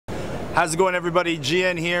How's it going, everybody?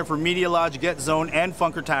 GN here for Media Lodge, Get Zone, and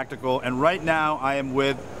Funker Tactical. And right now, I am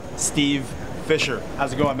with Steve Fisher.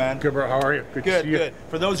 How's it going, man? Good, bro. How are you? Good to see you. Good.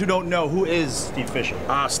 For those who don't know, who is Steve Fisher?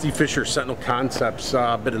 Steve Fisher, Sentinel Concepts.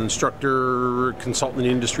 Been an instructor, consultant in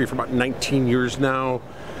the industry for about 19 years now.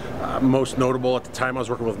 Most notable at the time, I was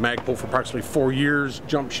working with Magpul for approximately 4 years,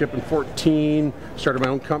 jumped ship in 14, started my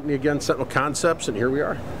own company again, Sentinel Concepts, and here we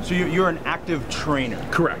are. So you're an active trainer?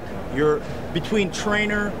 Correct. You're between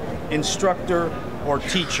trainer, instructor, or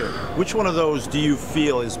teacher. Which one of those do you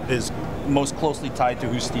feel is most closely tied to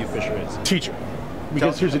who Steve Fisher is? Teacher.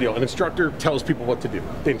 Because here's the deal, an instructor tells people what to do.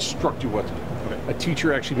 They instruct you what to do. Okay. A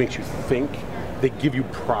teacher actually makes you think. They give you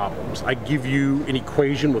problems. I give you an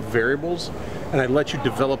equation with variables, and I let you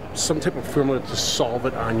develop some type of formula to solve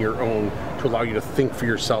it on your own, to allow you to think for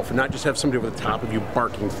yourself and not just have somebody over the top of you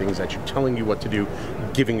barking things at you, telling you what to do,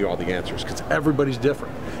 giving you all the answers, because everybody's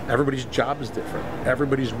different. Everybody's job is different.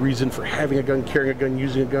 Everybody's reason for having a gun, carrying a gun,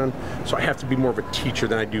 using a gun. So I have to be more of a teacher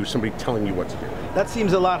than I do somebody telling you what to do. That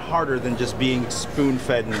seems a lot harder than just being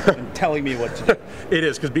spoon-fed and telling me what to do. It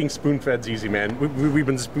is, because being spoon-fed's easy, man. We've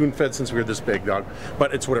been spoon-fed since we were this big, dog.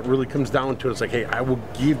 But it's what it really comes down to. It's like, hey, I will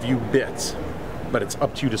give you bits, but it's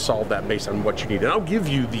up to you to solve that based on what you need. And I'll give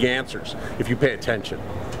you the answers if you pay attention.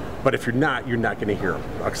 But if you're not going to hear them.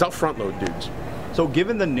 Because I'll front-load dudes. So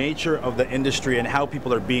given the nature of the industry and how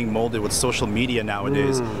people are being molded with social media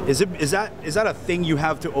nowadays, is that a thing you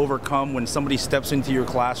have to overcome when somebody steps into your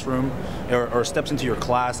classroom or steps into your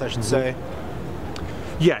class, I should say?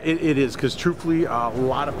 Yeah, it is, because truthfully, a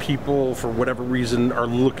lot of people, for whatever reason, are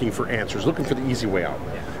looking for answers, looking for the easy way out.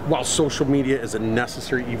 While social media is a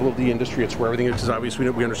necessary evil of the industry, it's where everything is, because obviously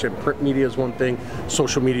we understand print media is one thing,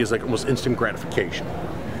 social media is like almost instant gratification.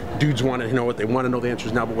 Dudes want to know what they want to know the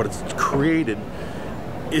answers now, but what it's created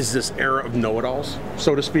is this era of know-it-alls,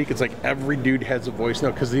 so to speak. It's like every dude has a voice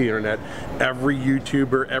now because of the internet. Every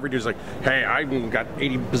YouTuber, every dude's like, hey, I've got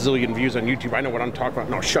 80 bazillion views on YouTube. I know what I'm talking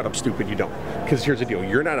about. No, shut up, stupid, you don't. Because here's the deal.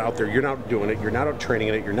 You're not out there. You're not doing it. You're not out training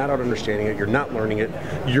it. You're not out understanding it. You're not learning it.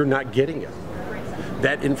 You're not getting it.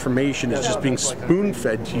 That information is just being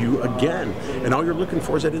spoon-fed to you again. And all you're looking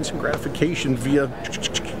for is that instant gratification via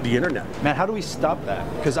the internet. Man, how do we stop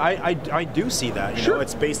that? Because I do see that. You know,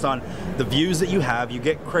 it's based on the views that you have. You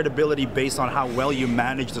get credibility based on how well you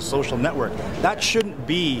manage the social network. That shouldn't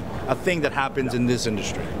be a thing that happens in this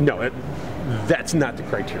industry. No, that's not the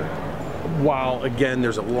criteria. While, again,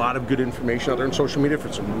 there's a lot of good information out there on social media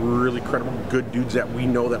for some really credible, good dudes that we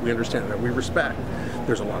know, that we understand, that we respect,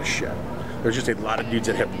 there's a lot of shit. There's just a lot of dudes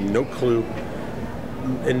that have no clue,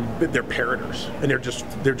 and they're parroters, and they're just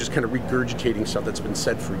kind of regurgitating stuff that's been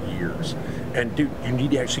said for years. And dude, you need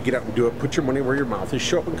to actually get out and do it. Put your money where your mouth is.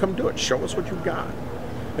 Show up and come do it. Show us what you've got.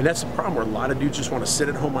 And that's the problem, where a lot of dudes just want to sit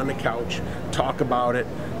at home on the couch, talk about it,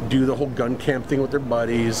 do the whole gun camp thing with their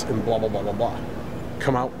buddies, and blah, blah, blah, blah, blah.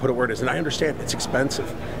 Come out, put it where it is. And I understand it's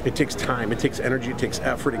expensive. It takes time, it takes energy, it takes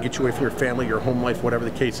effort. It gets you away from your family, your home life, whatever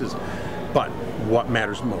the case is. But what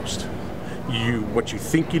matters most? What you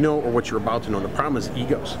think you know or what you're about to know. And the problem is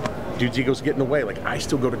egos. Dudes' egos get in the way. Like, I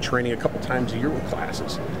still go to training a couple times a year with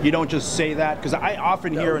classes. You don't just say that? Because I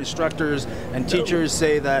often hear instructors and teachers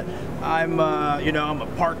say that I'm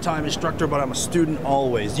a part-time instructor, but I'm a student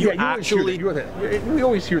always. Do you actually? We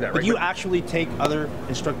always hear that, right? But you actually take other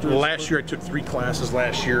instructors? Last year I took 3 classes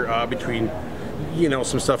last year between,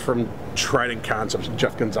 some stuff from Trident Concepts,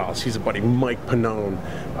 Jeff Gonzalez, he's a buddy, Mike Pannone,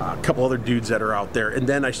 a couple other dudes that are out there. And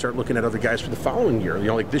then I start looking at other guys for the following year.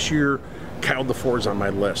 Like this year, Kyle DeFore's on my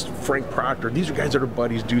list, Frank Proctor. These are guys that are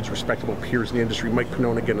buddies, dudes, respectable peers in the industry. Mike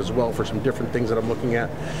Pannone again as well for some different things that I'm looking at.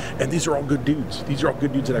 And these are all good dudes. These are all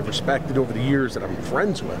good dudes that I've respected over the years, that I'm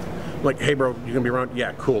friends with. I'm like, hey bro, you gonna be around?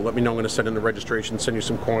 Yeah, cool. Let me know. I'm gonna send in the registration, send you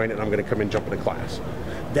some coin, and I'm gonna come in, jump in a class.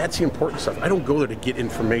 That's the important stuff. I don't go there to get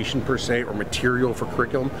information per se or material for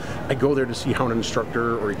curriculum. I go there to see how an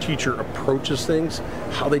instructor or a teacher approaches things,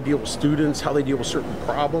 how they deal with students, how they deal with certain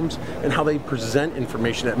problems, and how they present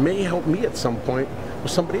information that may help me at some point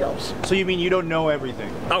with somebody else. So you mean you don't know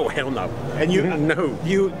everything? Oh, hell no. And you no.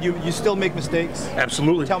 You still make mistakes?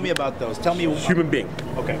 Absolutely. Tell me about those. Tell me. Human being.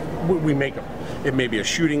 Okay. We make them. It may be a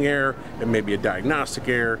shooting error, it may be a diagnostic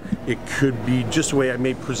error, it could be just the way I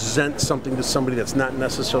may present something to somebody that's not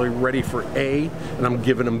necessarily ready for A, and I'm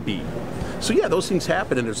giving them B. So yeah, those things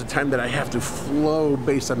happen, and there's a time that I have to flow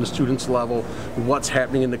based on the student's level, what's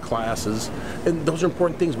happening in the classes, and those are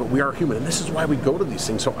important things, but we are human, and this is why we go to these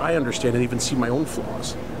things, so I understand and even see my own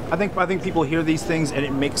flaws. I think people hear these things and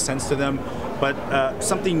it makes sense to them, but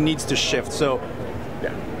something needs to shift. So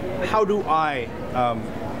yeah. How do I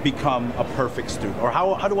become a perfect student, or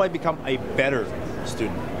how do I become a better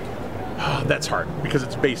student? That's hard because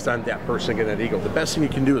it's based on that person and that ego. The best thing you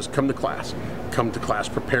can do is come to class. Come to class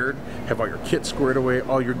prepared, have all your kits squared away,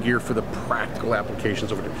 all your gear for the practical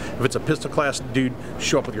applications over there. If it's a pistol class, dude,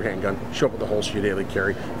 show up with your handgun, show up with the holster you daily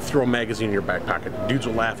carry, throw a magazine in your back pocket. Dudes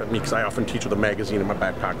will laugh at me because I often teach with a magazine in my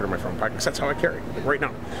back pocket or my front pocket because that's how I carry. Like right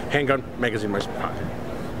now, handgun, magazine in my pocket.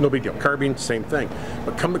 No big deal. Carbine, same thing.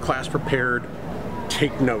 But come to class prepared.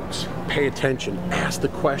 Take notes, pay attention, ask the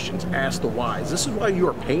questions, ask the whys. This is why you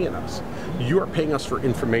are paying us. You are paying us for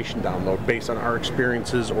information download based on our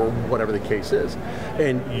experiences or whatever the case is.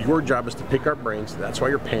 And your job is to pick our brains. That's why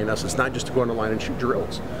you're paying us. It's not just to go on the line and shoot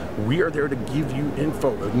drills. We are there to give you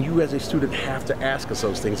info, and you as a student have to ask us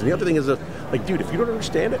those things. And the other thing is, like, dude, if you don't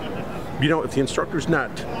understand it, you know, if the instructor's not,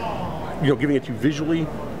 you know, giving it to you visually,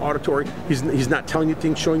 auditory, he's not telling you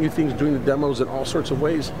things, showing you things, doing the demos in all sorts of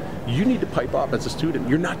ways, you need to pipe up as a student.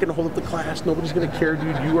 You're not going to hold up the class. Nobody's going to care,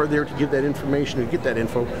 dude. You are there to give that information and get that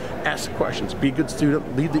info. Ask the questions. Be a good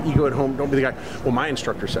student. Leave the ego at home. Don't be the guy, well, my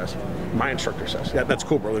instructor says. My instructor says. Yeah, that's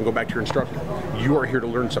cool, bro. Then go back to your instructor. You are here to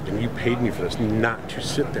learn something. You paid me for this, not to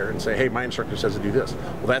sit there and say, hey, my instructor says to do this.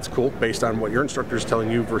 Well, that's cool based on what your instructor is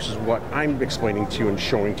telling you versus what I'm explaining to you and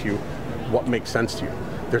showing to you what makes sense to you.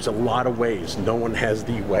 There's a lot of ways. No one has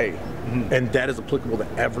the way. And that is applicable to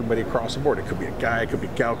everybody across the board. It could be a guy, it could be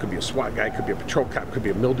a gal, it could be a SWAT guy, it could be a patrol cop, it could be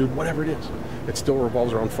a mill dude, whatever it is. It still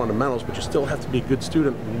revolves around fundamentals, but you still have to be a good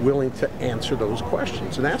student willing to answer those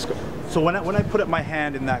questions and ask them. So when I put up my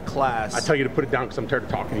hand in that class, I tell you to put it down because I'm tired of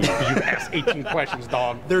talking to you because you've asked 18 questions,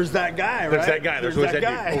 dog. There's that guy, right? There's that guy. There's always that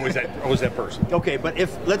guy. Dude. Always that person. Okay, but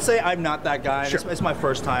if, let's say I'm not that guy, sure. It's my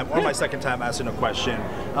first time or my second time asking a question,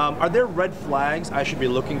 are there red flags I should be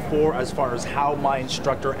looking for as far as how my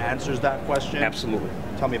instructor answers that question? Absolutely.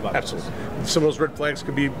 Tell me about Absolutely. it. Some of those red flags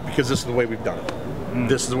could be because this is the way we've done it.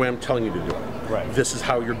 This is the way I'm telling you to do it. Right. This is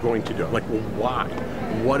how you're going to do it. Like, well, why?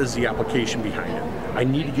 What is the application behind it? I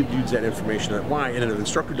need to give dudes that information, that why. And if an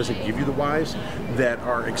instructor doesn't give you the whys that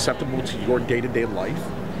are acceptable to your day-to-day life,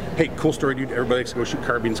 hey, cool story, dude. Everybody likes to go shoot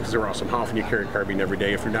carbines because they're awesome. How often you carry a carbine every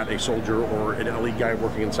day if you're not a soldier or an elite guy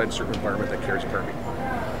working inside a certain environment that carries a carbine?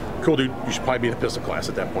 Cool, dude. You should probably be in the pistol class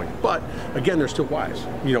at that point. But again, there's still whys.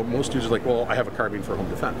 You know, most dudes are like, well, I have a carbine for home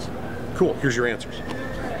defense. Cool. Here's your answers.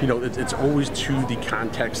 You know, it's always to the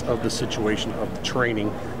context of the situation of the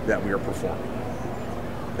training that we are performing.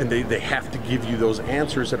 And they have to give you those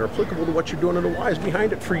answers that are applicable to what you're doing and the whys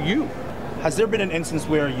behind it for you. Has there been an instance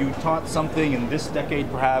where you taught something in this decade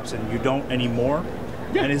perhaps and you don't anymore?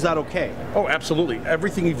 Yeah. And is that okay? Oh, absolutely.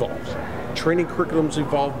 Everything evolves. Training curriculums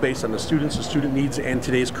evolve based on the students, the student needs, and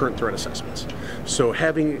today's current threat assessments. So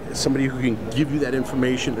having somebody who can give you that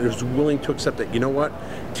information and is willing to accept that, you know what,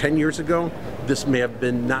 10 years ago, this may have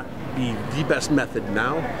been not be the best method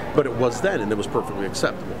now, but it was then and it was perfectly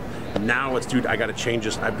acceptable. Now it's, dude, I got to change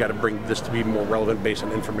this. I've got to bring this to be more relevant based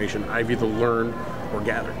on information I've either learned or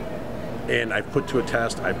gathered. And I've put to a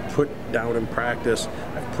test, I've put down in practice,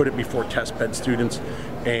 I've put it before test bed students,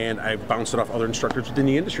 and I've bounced it off other instructors within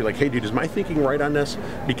the industry. Like, hey, dude, is my thinking right on this?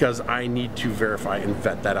 Because I need to verify and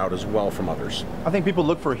vet that out as well from others. I think people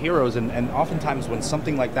look for heroes, and oftentimes when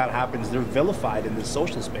something like that happens, they're vilified in the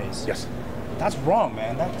social space. Yes. That's wrong,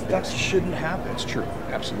 man. That shouldn't happen. It's true.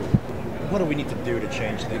 Absolutely. What do we need to do to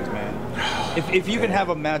change things, man? If you can have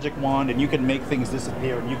a magic wand and you can make things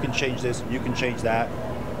disappear, and you can change this, and you can change that,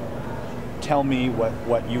 tell me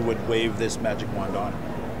what you would wave this magic wand on.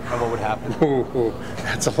 And what would happen? Ooh,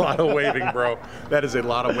 that's a lot of waving, bro. That is a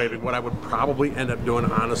lot of waving. What I would probably end up doing,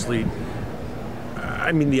 honestly,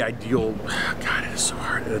 I mean, the ideal, God, it is so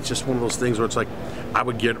hard. It's just one of those things where it's like, I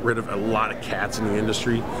would get rid of a lot of cats in the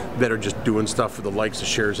industry that are just doing stuff for the likes, the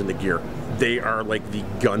shares, and the gear. They are like the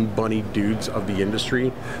gun bunny dudes of the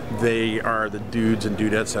industry. They are the dudes and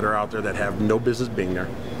dudettes that are out there that have no business being there.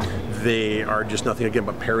 They are just nothing, again,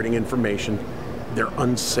 but parroting information. They're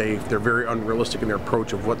unsafe. They're very unrealistic in their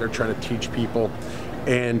approach of what they're trying to teach people.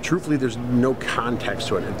 And truthfully, there's no context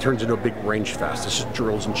to it. It turns into a big range fest. It's just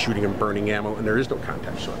drills and shooting and burning ammo, and there is no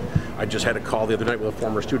context to it. I just had a call the other night with a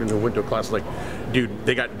former student who went to a class like, dude,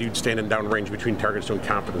 they got dudes standing down range between targets doing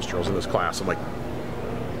confidence drills in this class. I'm like,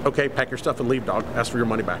 okay, pack your stuff and leave, dog. Ask for your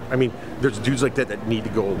money back. I mean, there's dudes like that that need to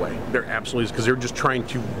go away. They're absolutely, because they're just trying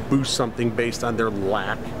to boost something based on their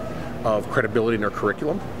lack of credibility in their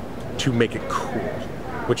curriculum to make it cool,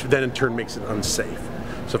 which then in turn makes it unsafe.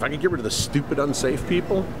 So if I could get rid of the stupid, unsafe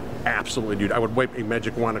people, absolutely, dude. I would wipe a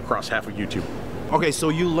magic wand across half of YouTube. Okay, so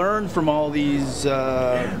you learn from all these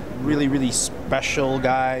really, really special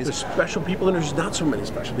guys. There's special people, and there's not so many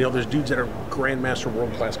special. You know, there's dudes that are grandmaster,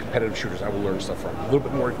 world-class competitive shooters I will learn stuff from. A little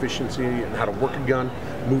bit more efficiency and how to work a gun,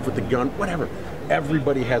 move with the gun, whatever.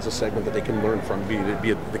 Everybody has a segment that they can learn from, be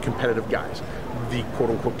it the competitive guys, the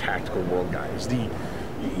quote-unquote tactical world guys, the,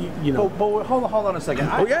 you know. But hold on a second.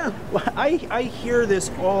 Oh, yeah. I hear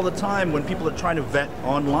this all the time when people are trying to vet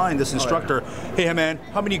online, this instructor, hey man,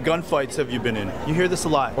 how many gunfights have you been in? You hear this a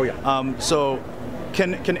lot. Oh, yeah. So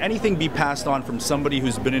can anything be passed on from somebody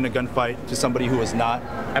who's been in a gunfight to somebody who has not?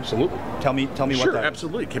 Absolutely. Tell me what that Sure, is.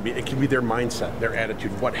 absolutely. It can be their mindset, their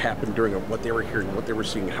attitude, what happened during it, what they were hearing, what they were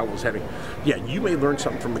seeing, how it was having. Yeah, you may learn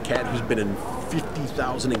something from a cat who's been in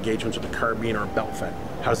 50,000 engagements with a carbine or a belt fed.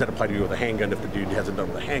 How does that apply to you with a handgun if the dude hasn't done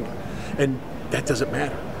with a handgun? And that doesn't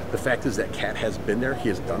matter. The fact is that cat has been there. He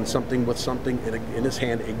has done something with something in his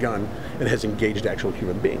hand, a gun, and has engaged actual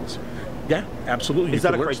human beings. Yeah, absolutely. Is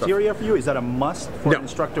that a criteria for you? Is that a must for an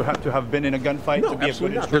instructor to have been in a gunfight No, to be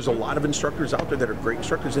absolutely a good not. There's a lot of instructors out there that are great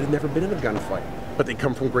instructors that have never been in a gunfight, but they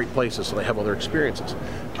come from great places, so they have other experiences.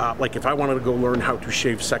 Like if I wanted to go learn how to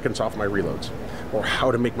shave seconds off my reloads, or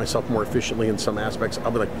how to make myself more efficiently in some aspects,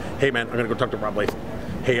 I'll be like, hey man, I'm going to go talk to Rob Latham.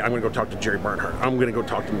 Hey, I'm going to go talk to Jerry Barnhart. I'm going to go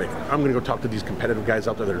talk to Mick. I'm going to go talk to these competitive guys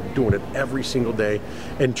out there that are doing it every single day.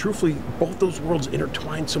 And truthfully, both those worlds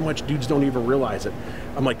intertwine so much, dudes don't even realize it.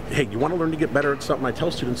 I'm like, hey, you want to learn to get better at something? I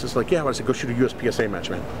tell students, it's like, yeah, I said, go shoot a USPSA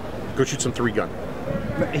match, man. Go shoot some 3-gun.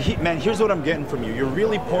 Man, here's what I'm getting from you. You're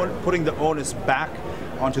really putting the onus back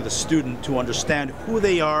onto the student to understand who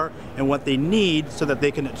they are and what they need so that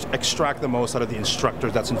they can extract the most out of the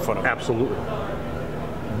instructor that's in front of them. Absolutely.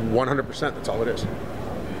 100%, that's all it is.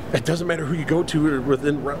 It doesn't matter who you go to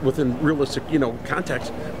within realistic,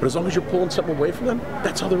 context, but as long as you're pulling something away from them,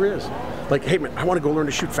 that's all there is. Like, hey man, I want to go learn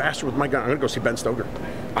to shoot faster with my gun. I'm going to go see Ben Stoker.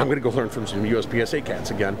 I'm going to go learn from some USPSA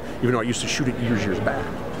cats again, even though I used to shoot it years back.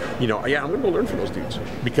 Yeah, I'm going to go learn from those dudes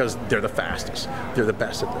because they're the fastest. They're the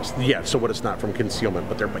best at this. Yeah, so what, it's not from concealment,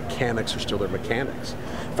 but their mechanics are still their mechanics.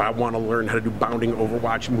 If I want to learn how to do bounding,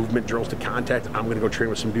 overwatch, movement drills to contact, I'm going to go train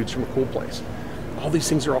with some dudes from a cool place. All these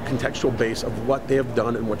things are all contextual based of what they have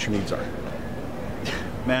done and what your needs are.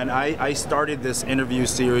 Man, I started this interview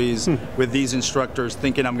series with these instructors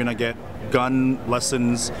thinking I'm going to get gun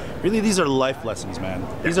lessons. Really, these are life lessons, man.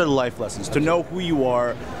 These are life lessons. To know who you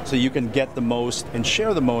are so you can get the most and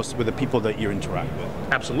share the most with the people that you interact with.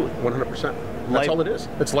 Absolutely, 100%. That's all it is.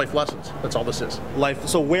 It's life lessons. That's all this is. Life.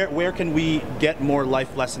 So where can we get more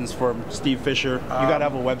life lessons from Steve Fisher? You got to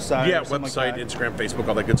have a website. Yeah, website, like Instagram, Facebook,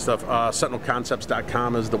 all that good stuff.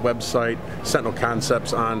 SentinelConcepts.com is the website. Sentinel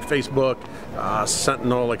Concepts on Facebook.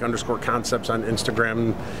 Sentinel _ Concepts on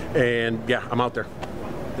Instagram. And yeah, I'm out there.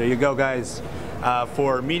 There you go, guys.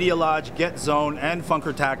 For Media Lodge, Get Zone, and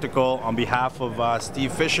Funker Tactical, on behalf of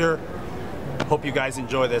Steve Fisher, hope you guys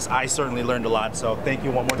enjoy this. I certainly learned a lot, so thank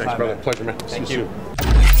you one more time. Thanks, brother. Man. Pleasure, man. Thank See you you. soon.